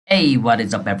Hey, what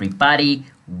is up everybody?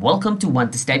 Welcome to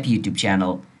One Step YouTube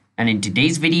channel. And in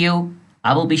today's video,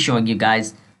 I will be showing you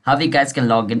guys how you guys can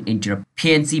log in into your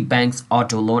PNC Bank's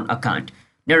auto loan account.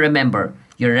 Now remember,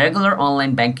 your regular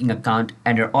online banking account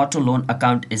and your auto loan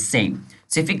account is same.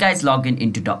 So if you guys log in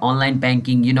into the online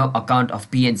banking, account of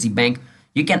PNC Bank,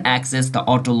 you can access the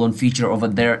auto loan feature over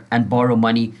there and borrow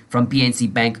money from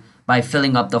PNC Bank by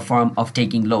filling up the form of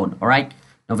taking loan, alright?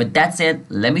 Now with that said,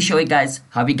 let me show you guys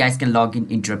how you guys can log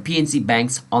in into your PNC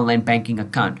Bank's online banking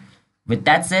account. With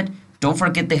that said, don't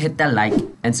forget to hit that like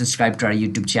and subscribe to our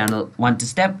YouTube channel One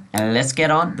Step, and let's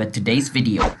get on with today's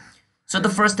video. So the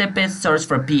first step is search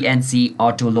for PNC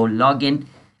Auto Loan Login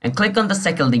and click on the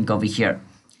second link over here.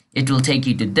 It will take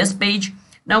you to this page.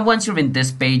 Now once you're in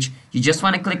this page, you just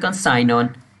want to click on sign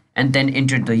on and then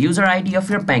enter the user ID of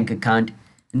your bank account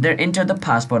and then enter the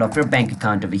password of your bank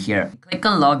account over here. Click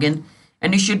on login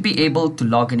and you should be able to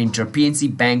log in into your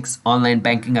PNC Bank's online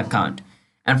banking account.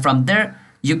 And from there,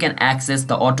 you can access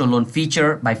the auto loan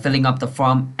feature by filling up the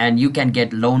form and you can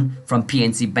get loan from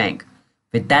PNC Bank.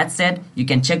 With that said, you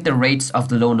can check the rates of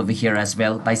the loan over here as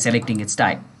well by selecting its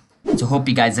type. So hope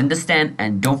you guys understand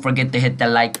and don't forget to hit the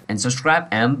like and subscribe,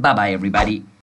 and bye bye everybody.